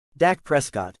Dak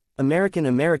Prescott,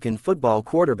 American football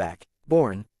quarterback,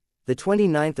 born the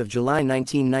 29th of July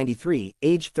 1993,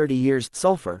 age 30 years,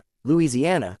 Sulphur,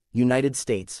 Louisiana, United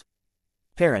States.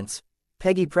 Parents: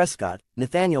 Peggy Prescott,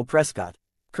 Nathaniel Prescott.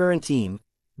 Current team: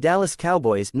 Dallas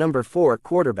Cowboys. Number 4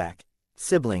 quarterback.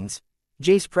 Siblings: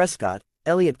 Jace Prescott,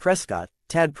 Elliot Prescott,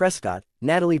 Tad Prescott,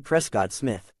 Natalie Prescott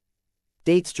Smith.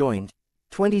 Dates joined: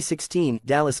 2016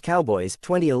 Dallas Cowboys,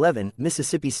 2011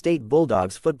 Mississippi State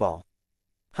Bulldogs football.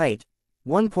 Height: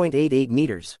 1.88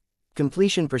 meters.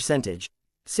 Completion percentage: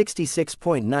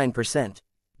 66.9%.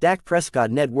 Dak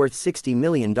Prescott net worth $60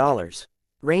 million.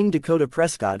 Rayne Dakota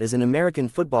Prescott is an American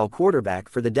football quarterback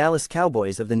for the Dallas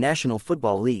Cowboys of the National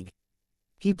Football League.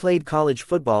 He played college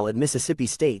football at Mississippi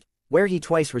State, where he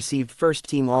twice received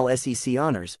first-team All-SEC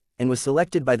honors, and was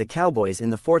selected by the Cowboys in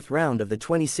the 4th round of the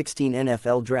 2016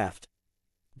 NFL Draft.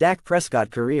 Dak Prescott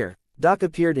career: Dak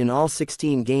appeared in all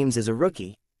 16 games as a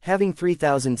rookie, having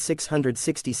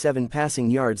 3,667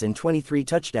 passing yards and 23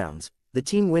 touchdowns, the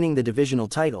team winning the divisional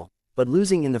title, but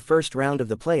losing in the first round of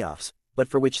the playoffs, but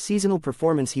for which seasonal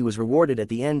performance he was rewarded at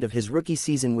the end of his rookie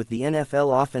season with the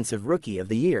NFL Offensive Rookie of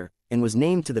the Year, and was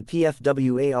named to the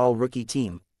PFWA All-Rookie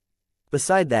team.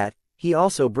 Beside that, he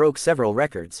also broke several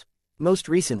records. Most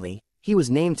recently, he was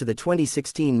named to the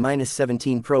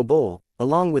 2016-17 Pro Bowl,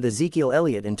 along with Ezekiel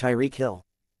Elliott and Tyreek Hill.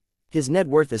 His net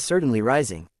worth is certainly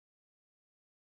rising.